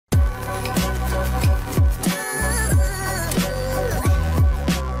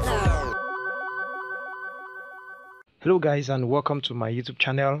Hello guys, and welcome to my YouTube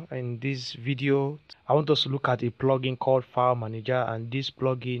channel. In this video I want us to look at a plugin called File Manager, and this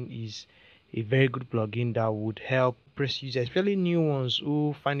plugin is a very good plugin that would help WordPress users, especially new ones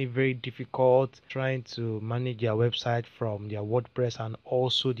who find it very difficult trying to manage their website from their WordPress and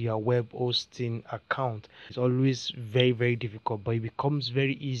also their web hosting account. It's always very difficult, but it becomes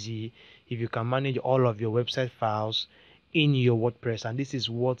very easy if you can manage all of your website files in your WordPress, and this is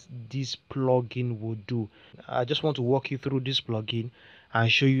what this plugin will do. I just want to walk you through this plugin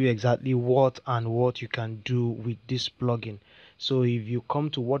and show you exactly what you can do with this plugin. So if you come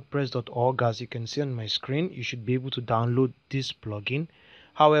to wordpress.org, as you can see on my screen, you should be able to download this plugin.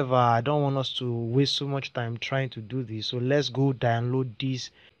 However, I don't want us to waste so much time trying to do this, so let's go download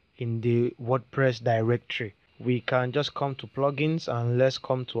this in the WordPress directory. We can just come to plugins and let's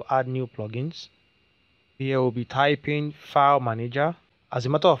come to add new plugins. Here we'll be typing File Manager. As a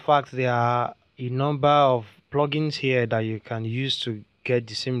matter of fact, there are a number of plugins here that you can use to get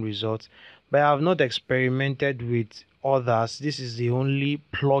the same result, but I have not experimented with others. This is the only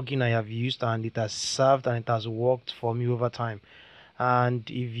plugin I have used, and it has served and it has worked for me over time. And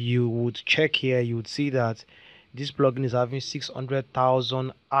if you would check here, you would see that this plugin is having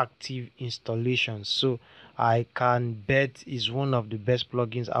 600,000 active installations, so I can bet is one of the best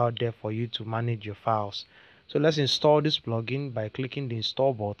plugins out there for you to manage your files. So let's install this plugin by clicking the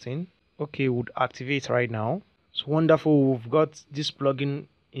install button. Okay, would activate right now. So wonderful, we've got this plugin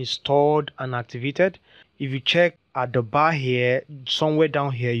installed and activated. If you check at the bar here, somewhere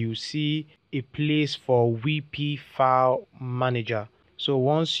down here, you see a place for WP File Manager. So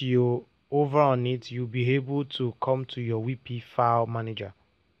once you over on it, you'll be able to come to your WP File Manager.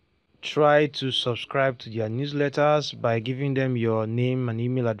 Try to subscribe to their newsletters by giving them your name and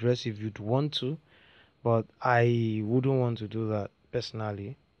email address if you'd want to, but I wouldn't want to do that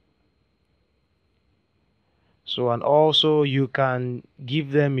personally. So, and also you can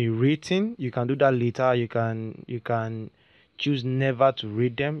give them a rating. You can do that later. You can choose never to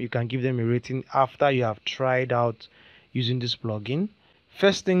rate them. You can give them a rating after you have tried out using this plugin.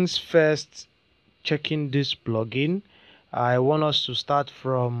 First things first, checking this plugin, I want us to start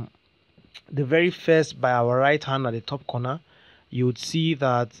from the very first. By our right hand at the top corner, you would see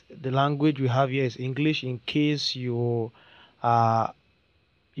that the language we have here is English. In case you are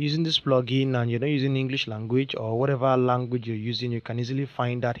using this plugin and you're not using English language or whatever language you're using, you can easily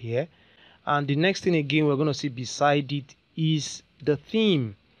find that here. And the next thing again we're going to see beside it is the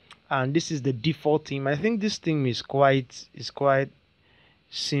theme, and this is the default theme. I think this theme is quite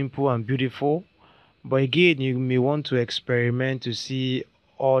simple and beautiful, but again you may want to experiment to see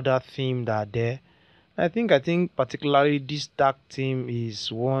other themes that are there. I think particularly this dark theme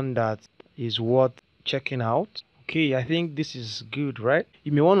is one that is worth checking out. Okay, I think this is good, right?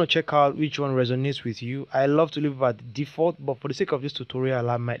 You may want to check out which one resonates with you. I love to leave it at the default, but for the sake of this tutorial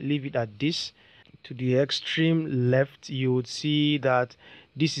I might leave it at this. To the extreme left, you would see that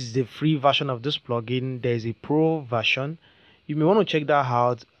this is the free version of this plugin. There is a pro version. You may want to check that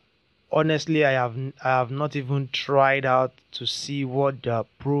out. Honestly, I have not even tried out to see what the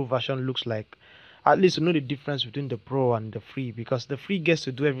pro version looks like, at least to know the difference between the pro and the free, because the free gets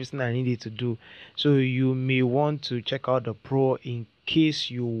to do everything I need it to do. So you may want to check out the pro in case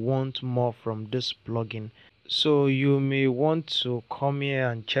you want more from this plugin. So you may want to come here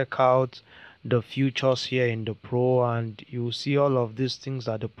and check out the features here in the pro, and you see all of these things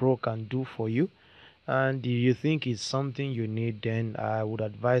that the pro can do for you. And if you think it's something you need, then I would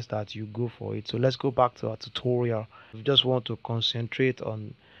advise that you go for it. So let's go back to our tutorial. We just want to concentrate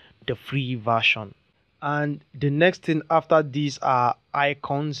on the free version. And the next thing after these are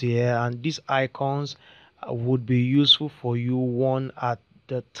icons here, and these icons would be useful for you one at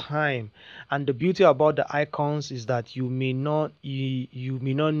the time. And the beauty about the icons is that you may not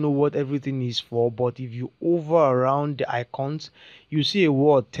know what everything is for, but if you hover around the icons, you see a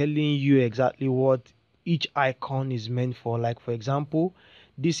word telling you exactly what each icon is meant for. Like for example,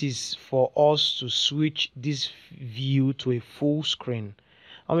 this is for us to switch this view to a full screen,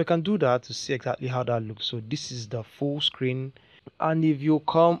 and we can do that to see exactly how that looks. So this is the full screen. And if you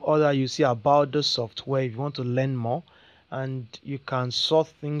come other, you see about the software if you want to learn more, and you can sort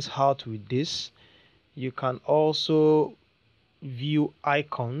things out with this. You can also view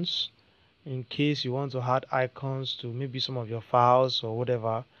icons in case you want to add icons to maybe some of your files or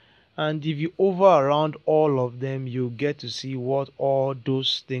whatever. And if you hover around all of them, you get to see what all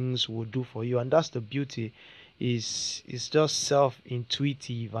those things will do for you. And that's the beauty. It's just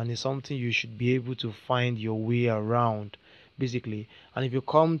self-intuitive, and it's something you should be able to find your way around basically. And if you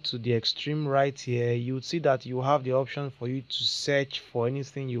come to the extreme right here, you would see that you have the option for you to search for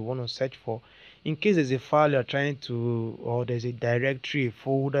anything you want to search for. in case there's a file you're trying to, or there's a directory, a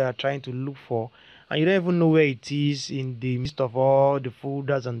folder you're trying to look for, and you don't even know where it is in the midst of all the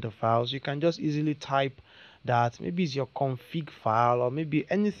folders and the files, you can just easily type that. Maybe it's your config file, or maybe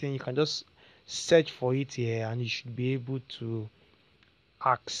anything. You can just search for it here and you should be able to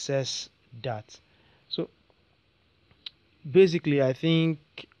access that. So basically, I think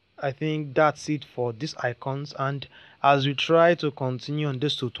that's it for these icons, and as we try to continue on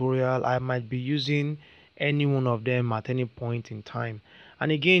this tutorial, I might be using any one of them at any point in time.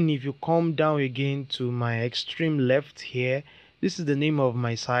 And again, if you come down again to my extreme left here, this is the name of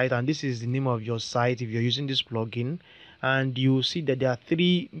my site and this is the name of your site if you're using this plugin, and you see that there are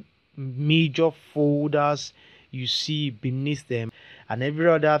three major folders you see beneath them, and every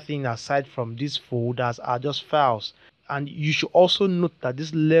other thing aside from these folders are just files. And you should also note that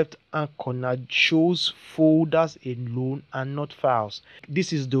this left hand corner shows folders alone and not files.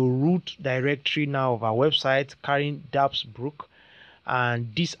 This is the root directory now of our website carrying Dapsbrook,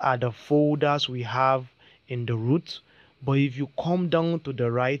 and these are the folders we have in the root. But if you come down to the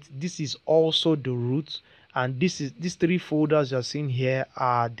right, this is also the root, and these three folders you're seeing here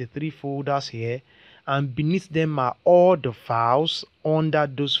are the three folders here, and beneath them are all the files under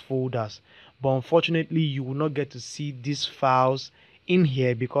those folders. But unfortunately, you will not get to see these files in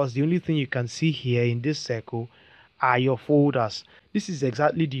here because the only thing you can see here in this circle are your folders. This is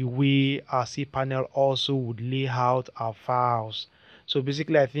exactly the way our cPanel also would lay out our files. So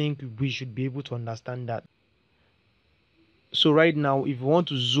basically, I think we should be able to understand that. So right now, if we want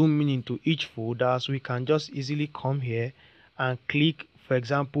to zoom in into each folder, so we can just easily come here and click, for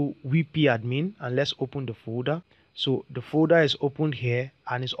example, WP admin, and let's open the folder. So the folder is opened here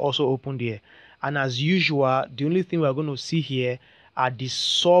and it's also opened here, and as usual, the only thing we're going to see here are the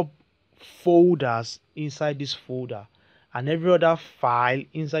sub folders inside this folder, and every other file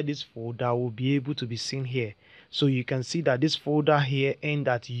inside this folder will be able to be seen here. So you can see that this folder here ends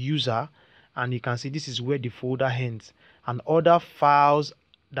at user, and you can see this is where the folder ends, and other files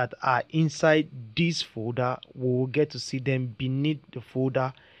that are inside this folder, we will get to see them beneath the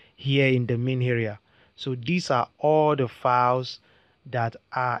folder here in the main area. So these are all the files that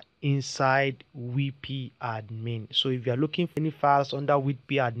are inside WP admin. So if you are looking for any files under WP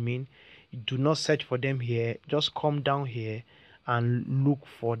admin, do not search for them here, just come down here and look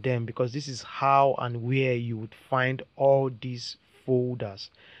for them, because this is how and where you would find all these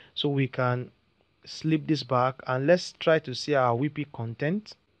folders. So we can slip this back and let's try to see our WP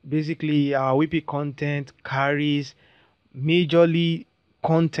content. Basically, our WP content carries majorly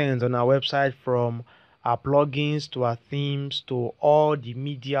content on our website, from our plugins to our themes to all the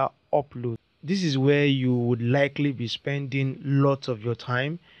media upload. This is where you would likely be spending lots of your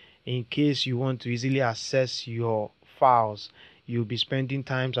time in case you want to easily access your files. You'll be spending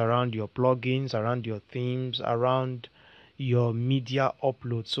times around your plugins, around your themes, around your media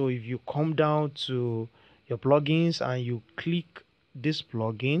upload. So if you come down to your plugins and you click this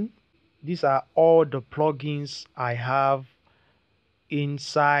plugin, these are all the plugins I have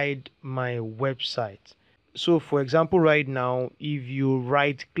inside my website. So for example, right now, if you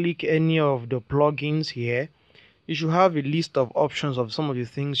right click any of the plugins here, you should have a list of options of some of the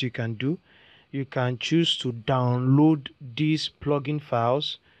things you can do. You can choose to download these plugin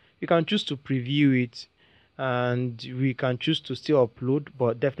files, you can choose to preview it, and we can choose to still upload,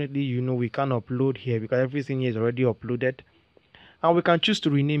 but definitely we can't upload here because everything here is already uploaded. And we can choose to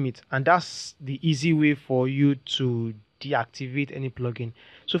rename it, and that's the easy way for you to deactivate any plugin.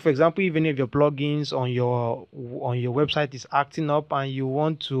 So for example, if any of your plugins on your website is acting up and you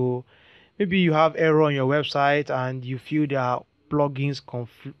want to, maybe you have error on your website and you feel there are plugins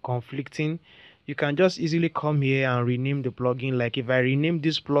conflicting, you can just easily come here and rename the plugin. Like if I rename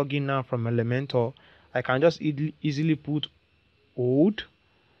this plugin now from Elementor, I can just easily put old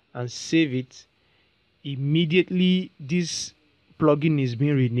and save it. Immediately this plugin is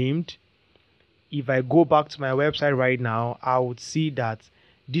being renamed. If I go back to my website right now, I would see that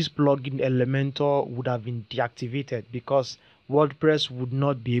this plugin Elementor would have been deactivated because WordPress would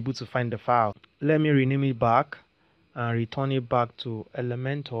not be able to find the file. Let me rename it back and return it back to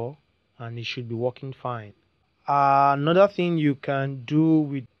Elementor, and it should be working fine. Another thing you can do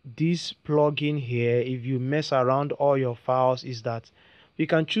with this plugin here, if you mess around all your files, is that we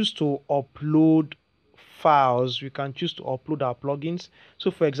can choose to upload files. We can choose to upload our plugins.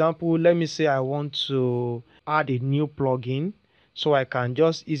 So for example, let me say I want to add a new plugin, so I can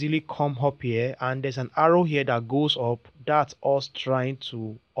just easily come up here and there's an arrow here that goes up. That's us trying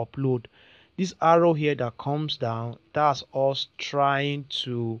to upload. This arrow here that comes down, that's us trying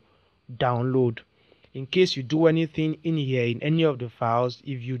to download. In case you do anything in here in any of the files,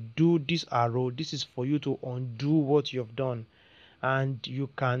 if you do this arrow, this is for you to undo what you've done, and you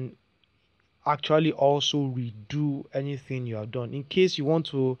can actually also redo anything you have done. In case you want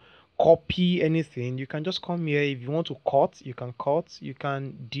to copy anything, you can just come here. If you want to cut, you can cut, you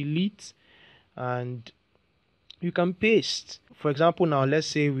can delete, and you can paste. For example, now let's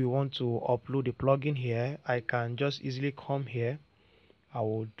say we want to upload a plugin here. I can just easily come here. I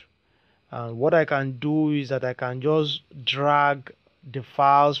would, and what I can do is that I can just drag the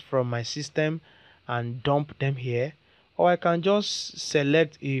files from my system and dump them here, or I can just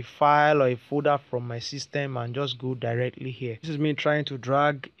select a file or a folder from my system and just go directly here. This is me trying to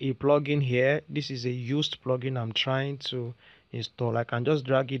drag a plugin here. This is a used plugin I'm trying to install. I can just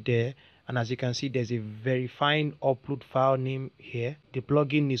drag it there, and as you can see, there's a very fine upload file name here. The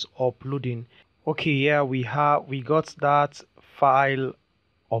plugin is uploading. Okay, yeah, we got that file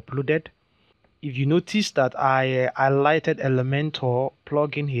uploaded. If you notice that I highlighted Elementor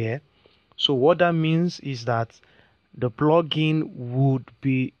plugin here, so what that means is that the plugin would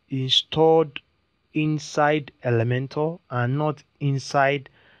be installed inside Elementor and not inside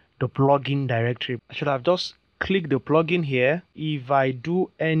the plugin directory. I should have just clicked the plugin here. If I do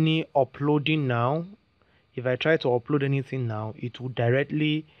any uploading now, if I try to upload anything now, it will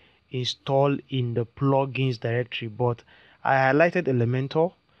directly install in the plugins directory, but I highlighted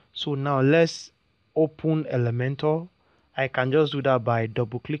Elementor. So now let's open Elementor. I can just do that by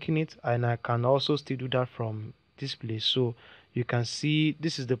double clicking it, and I can also still do that from this place. So you can see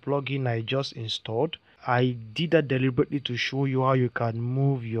this is the plugin I just installed. I did that deliberately to show you how you can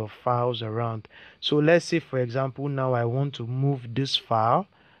move your files around. So let's say, for example, now I want to move this file.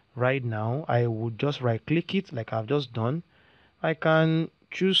 Right now I would just right click it like I've just done. I can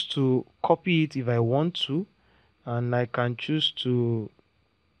choose to copy it if I want to, and I can choose to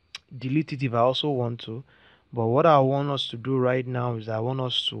delete it if I also want to. But what I want us to do right now is I want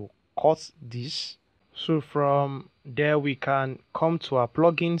us to cut this. So from there we can come to our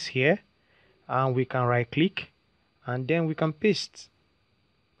plugins here, and we can right click, and then we can paste.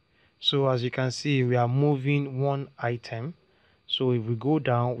 So as you can see, we are moving one item. So if we go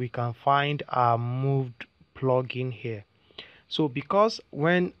down, we can find our moved plugin here. So because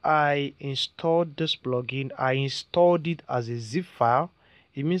when I installed this plugin, I installed it as a zip file,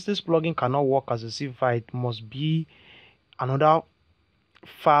 it means this plugin cannot work as a zip file. It must be another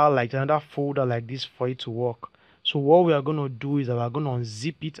file, like another folder like this, for it to work. So what we are going to do is that we're going to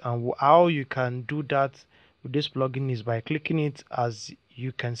unzip it, and how you can do that with this plugin is by clicking it. As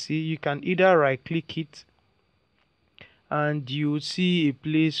you can see, you can either right click it, and you see a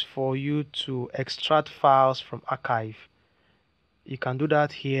place for you to extract files from archive. You can do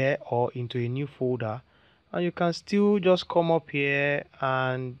that here or into a new folder, and you can still just come up here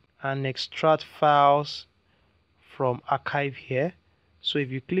and extract files from archive here. So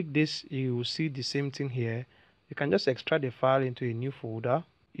if you click this, you will see the same thing here. You can just extract the file into a new folder.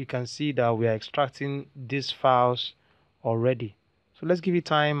 You can see that we are extracting these files already. So let's give it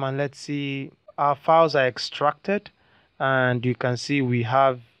time and let's see. Our files are extracted, and you can see we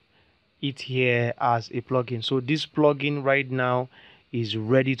have it here as a plugin. So this plugin right now is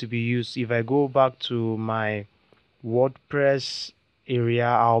ready to be used. If I go back to my WordPress area,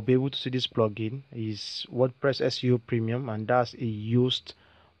 I'll be able to see this plugin is WordPress SEO Premium, and that's a used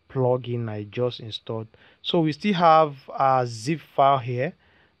plugin I just installed. So we still have a zip file here,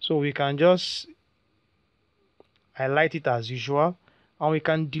 so we can just highlight it as usual, and we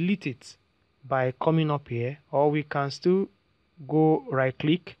can delete it by coming up here, or we can still go right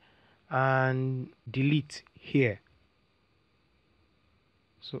click and delete here.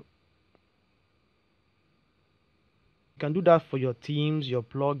 So you can do that for your themes, your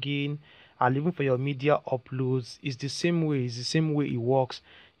plugin, and even for your media uploads. It's the same way it works.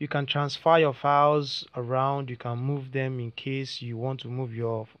 You can transfer your files around, you can move them in case you want to move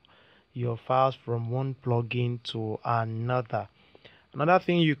your files from one plugin to another. Another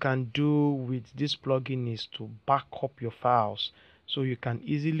thing you can do with this plugin is to back up your files. So you can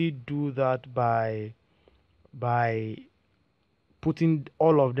easily do that by putting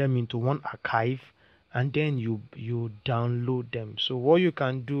all of them into one archive, and then you download them. So what you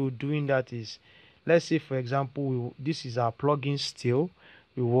can do doing that is, let's say for example, this is our plugin still.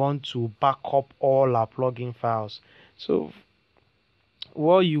 We want to back up all our plugin files. So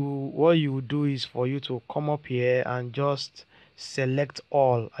what you do is for you to come up here and just select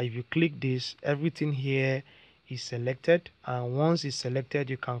all. If you click this, everything here is selected, and once it's selected,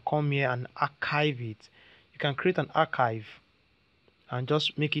 you can come here and archive it. You can create an archive and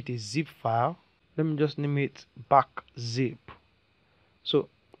just make it a zip file. Let me just name it back zip. So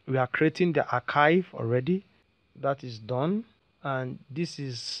we are creating the archive already. That is done, and this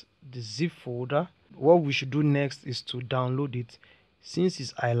is the zip folder. What we should do next is to download it. Since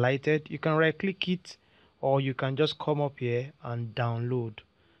it's highlighted, you can right click it, or you can just come up here and download.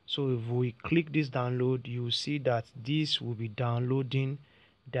 So if we click this download, you will see that this will be downloading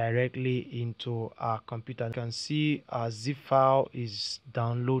directly into our computer. You can see our zip file is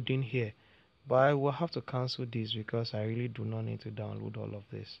downloading here, but I will have to cancel this because I really do not need to download all of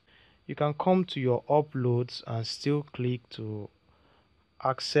this. You can come to your uploads and still click to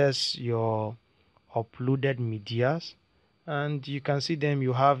access your uploaded medias, and you can see them.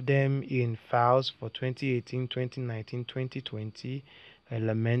 You have them in files for 2018, 2019, 2020,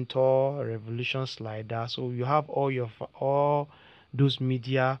 Elementor, Revolution Slider. So you have all those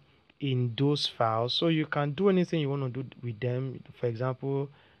media in those files, so you can do anything you want to do with them. For example,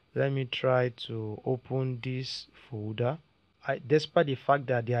 let me try to open this folder. Despite the fact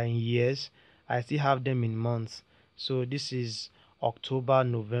that they are in years, I still have them in months. So this is October,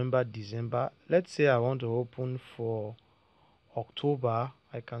 November, December. Let's say I want to open for October.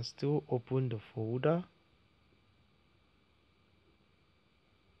 I can still open the folder,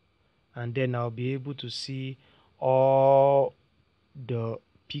 and then I'll be able to see all the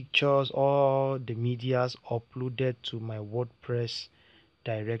pictures, all the medias uploaded to my WordPress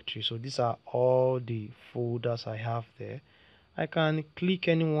directory. So these are all the folders I have there. I can click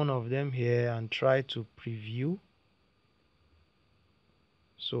any one of them here and try to preview.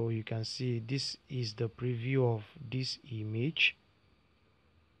 So you can see this is the preview of this image,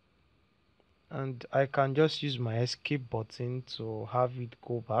 and I can just use my escape button to have it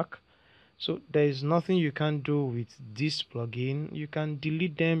go back. So there is nothing you can do with this plugin. You can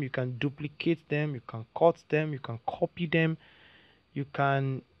delete them, you can duplicate them, you can cut them, you can copy them, you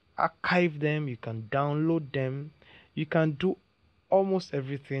can archive them, you can download them, you can do almost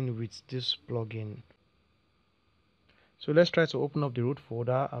everything with this plugin. So let's try to open up the root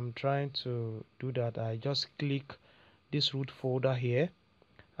folder. I'm trying to do that. I just click this root folder here,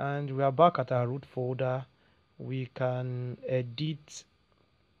 and we are back at our root folder. We can edit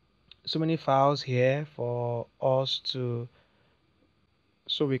so many files here for us to,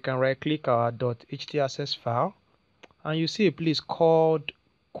 so we can right click our .htaccess file, and you see a place called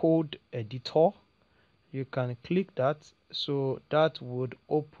code editor. You can click that, so that would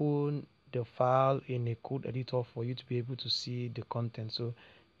open the file in a code editor for you to be able to see the content. So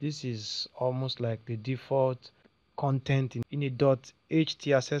this is almost like the default content in a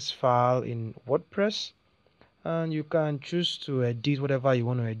 .htaccess file in WordPress, and you can choose to edit whatever you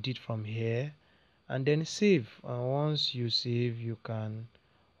want to edit from here and then save. And once you save, you can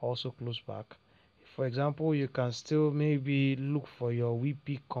also close back. For example, you can still maybe look for your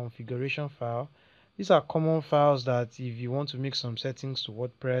WP configuration file. These are common files that if you want to make some settings to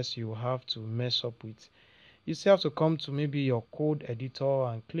WordPress, you have to mess up with. You still have to come to maybe your code editor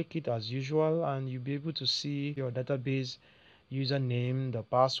and click it as usual, and you'll be able to see your database username, the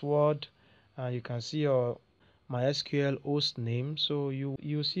password, and you can see your MySQL host name. So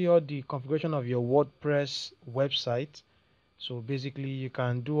you see all the configuration of your WordPress website. So basically you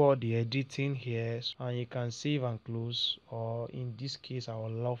can do all the editing here, and you can save and close, or in this case I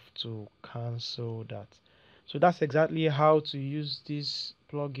would love to cancel that. So that's exactly how to use this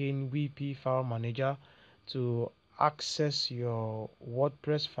plugin WP File Manager to access your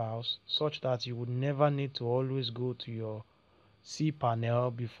WordPress files, such that you would never need to always go to your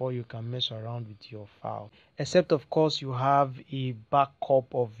cPanel before you can mess around with your file, except of course you have a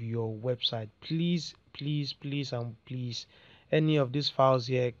backup of your website. Please, and please, any of these files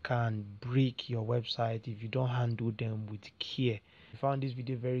here can break your website if you don't handle them with care. If you found this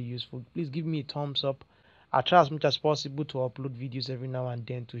video very useful, please give me a thumbs up. I try as much as possible to upload videos every now and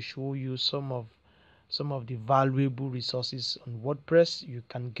then to show you some of the valuable resources on WordPress you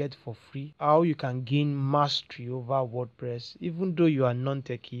can get for free, how you can gain mastery over WordPress even though you are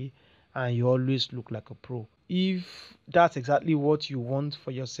non-techie and you always look like a pro. If that's exactly what you want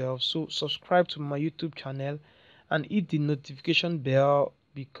for yourself, so subscribe to my YouTube channel and hit the notification bell,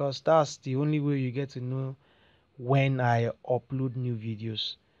 because that's the only way you get to know when I upload new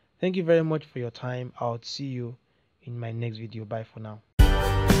videos. Thank you very much for your time. I'll see you in my next video. Bye for now.